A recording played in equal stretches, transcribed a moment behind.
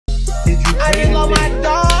I just love my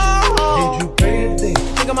dog.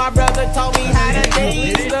 Nigga, my brother told me how to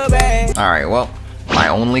taste the bag. Alright, well, my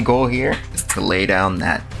only goal here is to lay down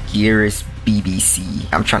that Geras B B C.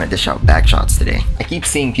 I'm trying to dish out Backshots today. I keep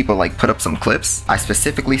seeing people like put up some clips. I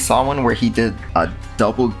specifically saw one where he did a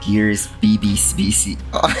double Geras B B C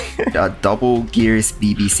a double Geras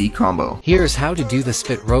B B C combo. Here's how to do the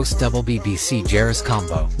spit roast double BBC Geras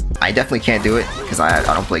combo. I definitely can't do it because I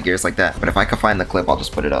don't play Geras like that. But if I can find the clip, I'll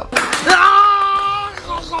just put it up.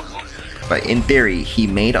 But in theory, he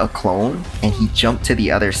made a clone and he jumped to the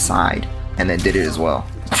other side and then did it as well.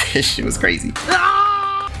 This shit was crazy.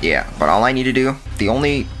 Yeah, but all I need to do, the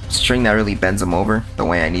only string that really bends him over the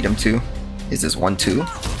way I need him to is this 1-2.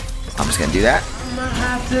 I'm just gonna do that.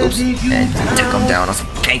 Oops, and took him down on some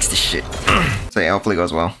gangsta shit. So yeah, hopefully it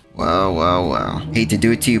goes well. Well. Hate to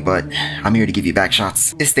do it to you, but I'm here to give you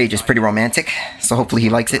Backshots. This stage is pretty romantic, so hopefully he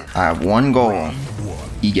likes it. I have one goal.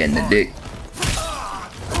 He getting the dick.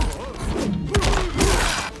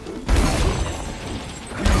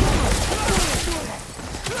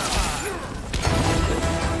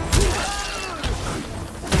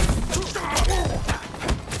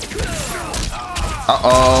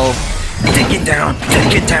 Uh-oh. Take it down,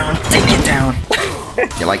 take it down, take it down.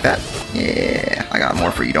 You like that? Yeah, I got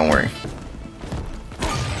more for you, don't worry.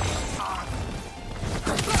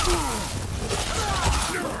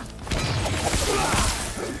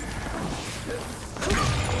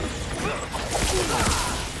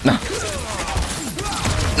 No.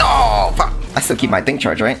 No, fuck. I still keep my thing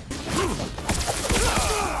charge, right?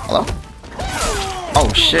 Hello? Oh,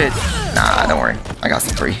 shit. Nah, don't worry. I got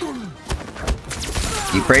some free.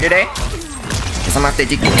 You pray today? Cause I'm gonna have to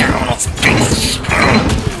dig you down on space.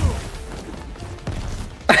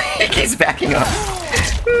 He keeps backing up.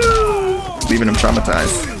 Leaving him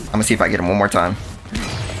traumatized. I'm gonna see if I get him one more time.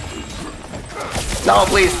 No,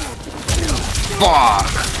 please.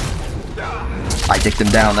 Fuck. I dicked him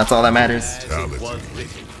down, that's all that matters.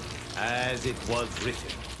 As it was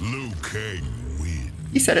written. Liu Kang wins.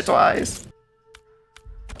 He said it twice.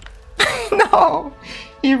 No.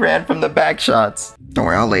 He ran from the Backshots. Don't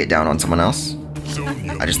worry, I'll lay it down on someone else.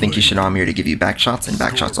 I just think you should know I'm here to give you Backshots and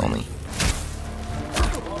Backshots only.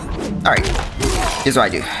 Alright, here's what I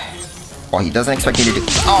do. Well, he doesn't expect me to do.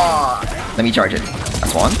 Oh, let me charge it.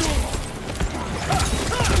 That's one.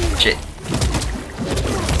 Shit.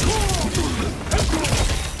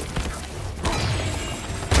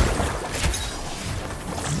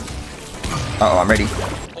 Uh oh, I'm ready.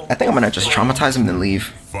 I think I'm gonna just traumatize him and leave.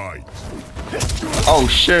 Fight. Oh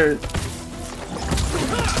shit.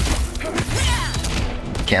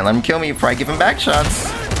 Can't let him kill me before I give him Backshots.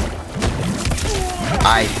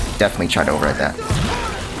 I definitely tried to override that.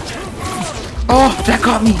 Oh, that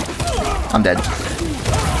got me. I'm dead.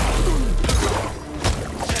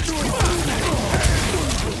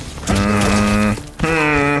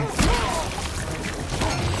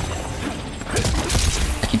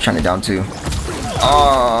 I keep trying to down two.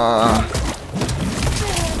 Oh.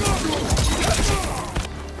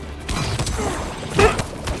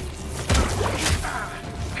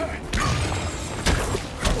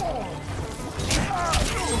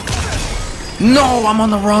 No, I'm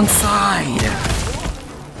on the wrong side.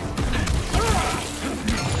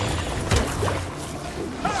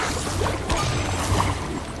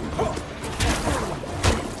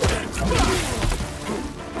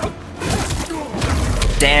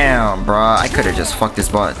 Damn, bruh. I could have just fucked his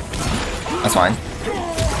butt. That's fine.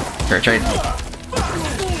 Fair trade.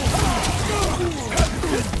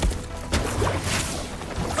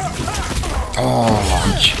 Oh,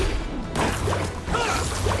 launch.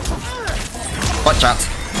 Butt shots.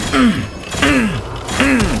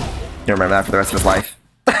 You'll remember that for the rest of his life.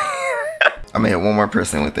 I'm gonna hit one more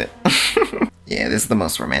person with it. Yeah, this is the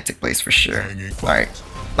most romantic place for sure. Alright.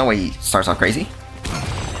 No way he starts off crazy.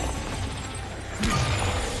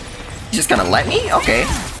 He's just gonna let me? Okay.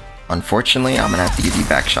 Unfortunately, I'm gonna have to give you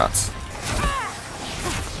Backshots.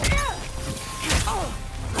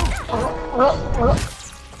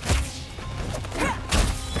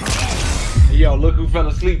 Yo, look who fell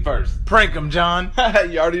asleep first. Prank him, John.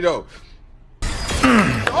 You already know.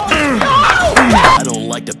 I don't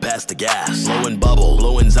like to pass the gas. Blowing bubble,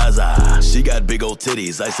 blowing Zaza. She got big old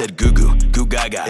titties. I said goo goo, goo gaga.